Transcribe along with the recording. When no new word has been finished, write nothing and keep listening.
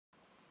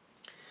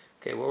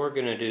Okay, what we're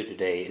going to do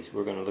today is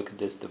we're going to look at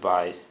this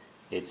device.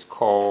 It's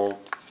called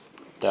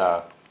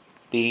the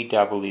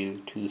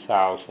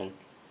BW2000.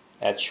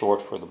 That's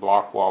short for the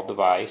block wall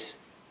device.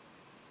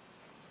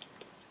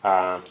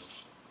 Back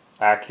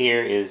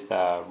here is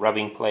the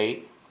rubbing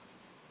plate.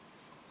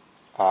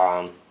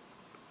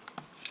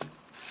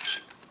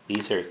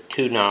 These are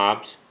two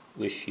knobs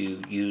which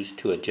you use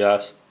to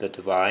adjust the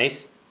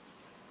device.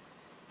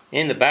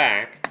 In the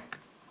back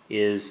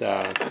is,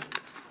 let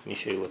me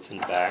show you what's in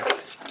the back.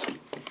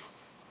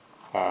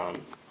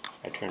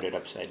 I turned it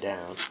upside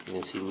down. You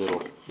can see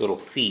little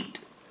feet.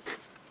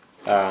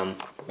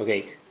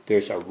 Okay,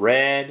 there's a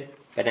red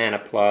banana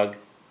plug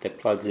that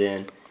plugs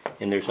in,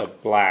 and there's a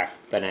black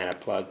banana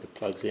plug that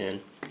plugs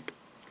in.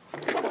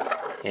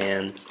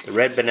 And the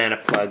red banana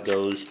plug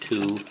goes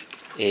to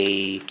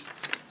this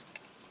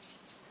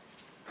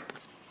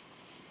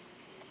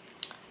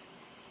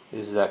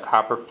is a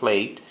copper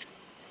plate,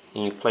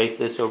 and you place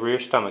this over your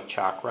stomach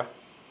chakra.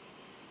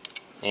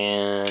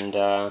 And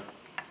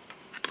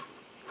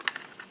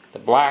the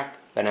black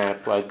banana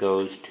plug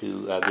goes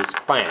to this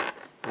clamp.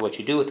 What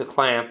you do with the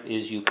clamp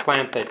is you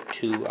clamp it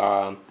to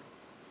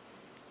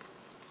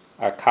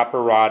a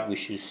copper rod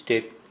which you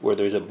stick where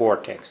there's a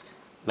vortex.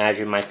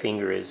 Imagine my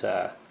finger is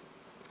a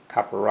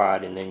copper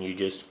rod, and then you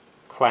just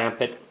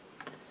clamp it,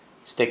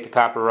 stick the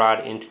copper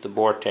rod into the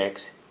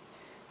vortex,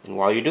 and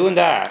while you're doing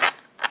that,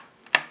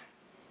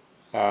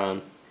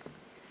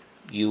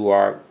 you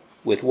are,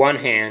 with one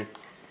hand,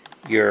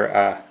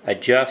 you're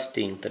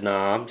adjusting the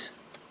knobs,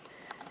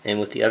 and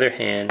with the other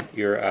hand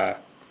you're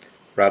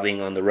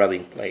rubbing on the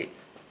rubbing plate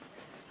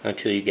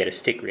until you get a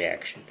stick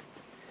reaction.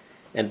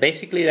 And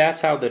basically that's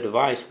how the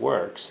device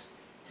works.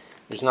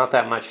 There's not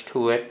that much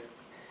to it.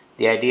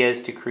 The idea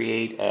is to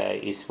create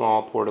a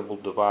small portable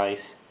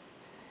device,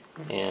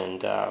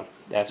 and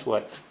that's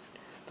what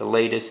the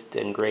latest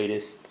and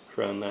greatest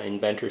from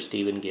inventor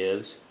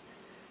Gibbs,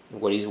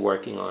 what he's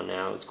working on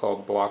now. It's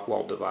called block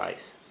wall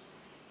device.